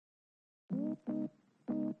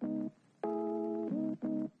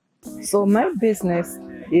So my business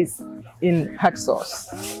is in hot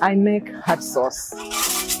sauce. I make hot sauce.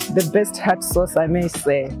 The best hot sauce, I may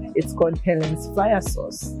say, it's called Helen's Fire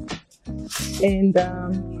Sauce. And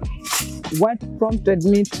what prompted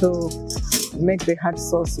me to make the hot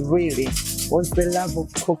sauce really was the love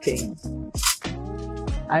of cooking.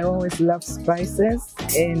 I always loved spices,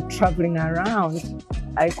 and traveling around,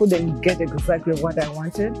 I couldn't get exactly what I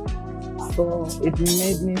wanted. So it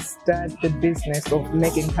made me start the business of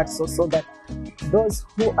making hot sauce so that those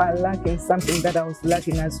who are lacking something that I was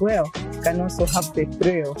lacking as well can also have the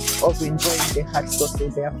thrill of enjoying the hot sauce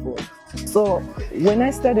with their food. So when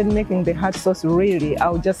I started making the hot sauce, really, I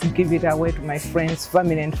would just give it away to my friends,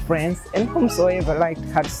 family and friends, and whomsoever liked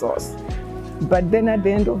hot sauce. But then at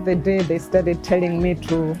the end of the day, they started telling me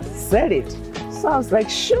to sell it. So I was like,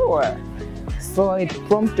 sure. So it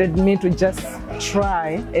prompted me to just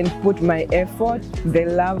try and put my effort, the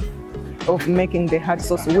love of making the hot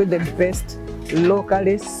sauce with the best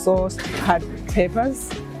locally sourced hot peppers.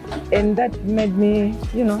 And that made me,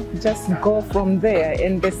 just go from there.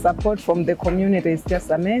 And the support from the community is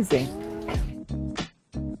just amazing.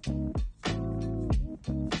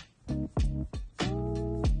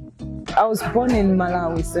 I was born in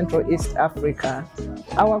Malawi, Central East Africa.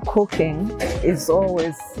 Our cooking is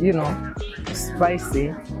always,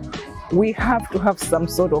 spicy. We have to have some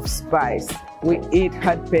sort of spice. We eat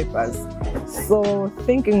hot peppers. So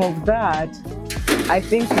thinking of that, I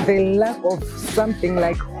think the lack of something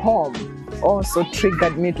like home also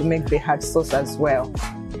triggered me to make the hot sauce as well.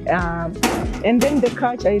 And then the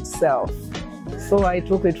culture itself. So I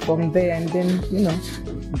took it from there and then,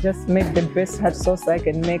 just make the best hot sauce I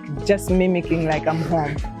can make, just mimicking like I'm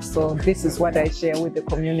home. So this is what I share with the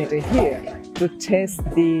community here, to taste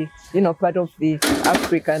the, part of the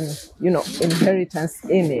African, inheritance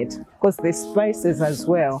in it. Because the spices as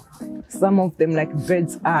well, some of them like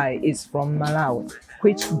bird's eye is from Malawi,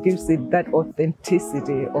 which gives it that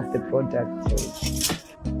authenticity of the product.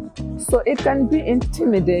 So it can be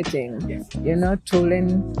intimidating, to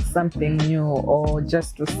learn something new, or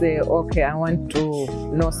just to say, okay, I want to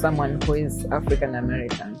know someone who is African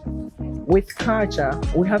American. With culture,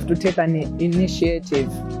 we have to take an initiative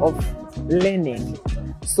of learning.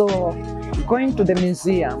 So going to the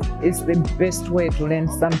museum is the best way to learn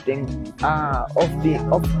something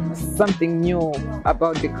of something new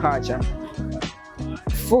about the culture.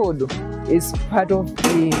 Food is part of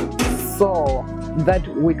the soul that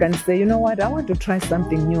we can say, you know what, I want to try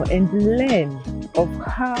something new and learn of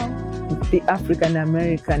how the African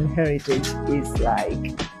American heritage is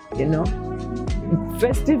like,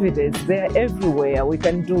 Festivities, they're everywhere. We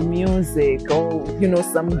can do music or,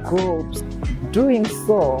 some groups. Doing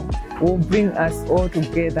so will bring us all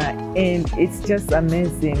together, and it's just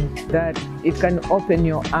amazing that it can open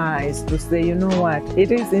your eyes to say, you know what,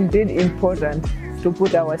 it is indeed important to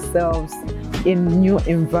put ourselves in new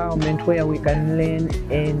environment where we can learn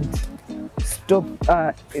and stop,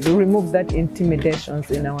 remove that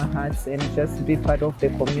intimidations in our hearts and just be part of the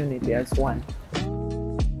community as one.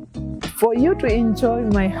 For you to enjoy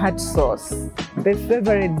my hot sauce, the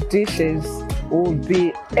favorite dishes will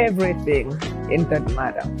be everything in that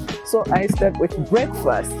matter. So I start with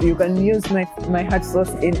breakfast. You can use my hot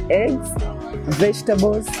sauce in eggs,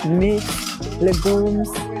 vegetables, meat,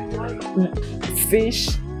 legumes, fish,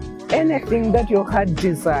 anything that your heart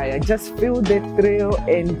desire. Just feel the thrill,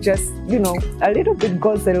 and just, a little bit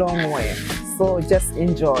goes a long way. So just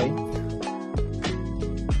enjoy.